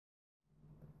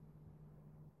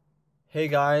Hey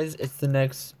guys, it's the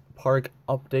next park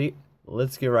update.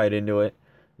 Let's get right into it.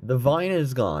 The vine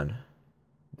is gone.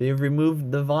 They've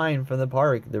removed the vine from the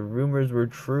park. The rumors were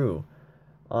true.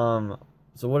 Um,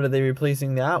 so what are they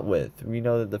replacing that with? We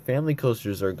know that the family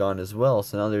coasters are gone as well,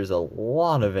 so now there's a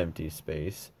lot of empty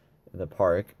space in the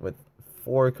park with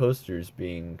four coasters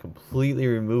being completely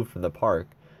removed from the park.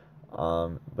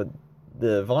 But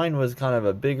the vine was kind of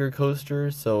a bigger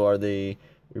coaster, so are they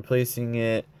replacing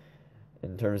it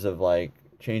in terms of like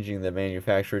changing the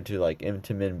manufacturer to like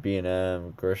Intamin,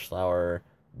 B&M, Gerslauer,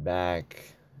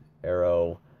 Mack,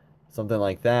 Arrow, something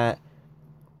like that,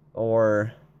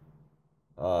 or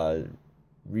uh,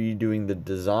 redoing the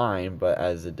design but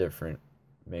as a different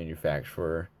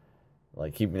manufacturer,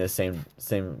 like keeping the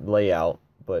same layout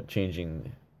but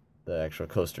changing the actual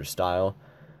coaster style.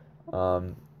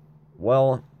 Um,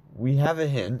 well, we have a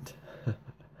hint.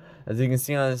 As you can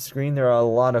see on the screen, there are a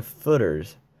lot of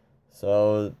footers.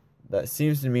 So that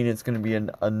seems to mean it's going to be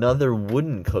another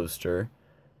wooden coaster.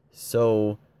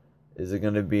 So is it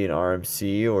going to be an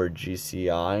RMC or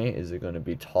GCI? Is it going to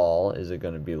be tall? Is it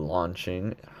going to be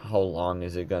launching? How long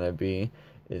is it going to be?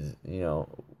 Is,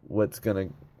 what's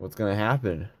going to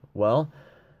happen? Well,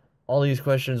 all these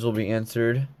questions will be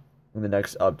answered in the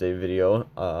next update video.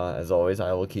 As always,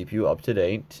 I will keep you up to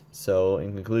date. So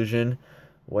in conclusion,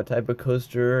 what type of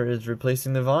coaster is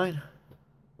replacing the Vine?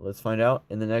 Let's find out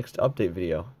in the next update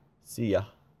video. See ya.